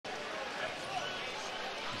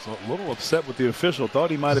a little upset with the official.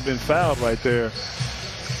 Thought he might have been fouled right there.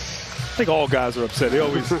 I think all guys are upset. They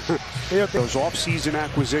always those off-season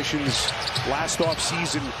acquisitions. Last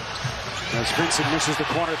off-season, as Vincent misses the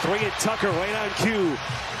corner three, and Tucker right on cue.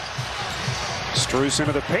 Strus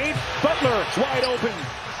into the paint. Butler wide open.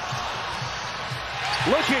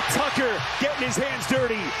 Look at Tucker getting his hands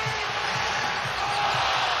dirty.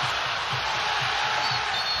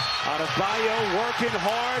 Adebayo working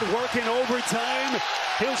hard, working overtime.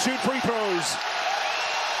 He'll shoot free throws.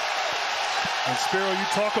 And Spiro, you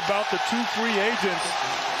talk about the 2 free agents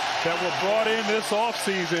that were brought in this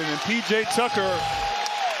offseason, and P.J. Tucker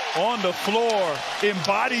on the floor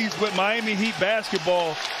embodies what Miami Heat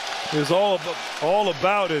basketball is all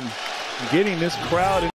about, and getting this crowd in.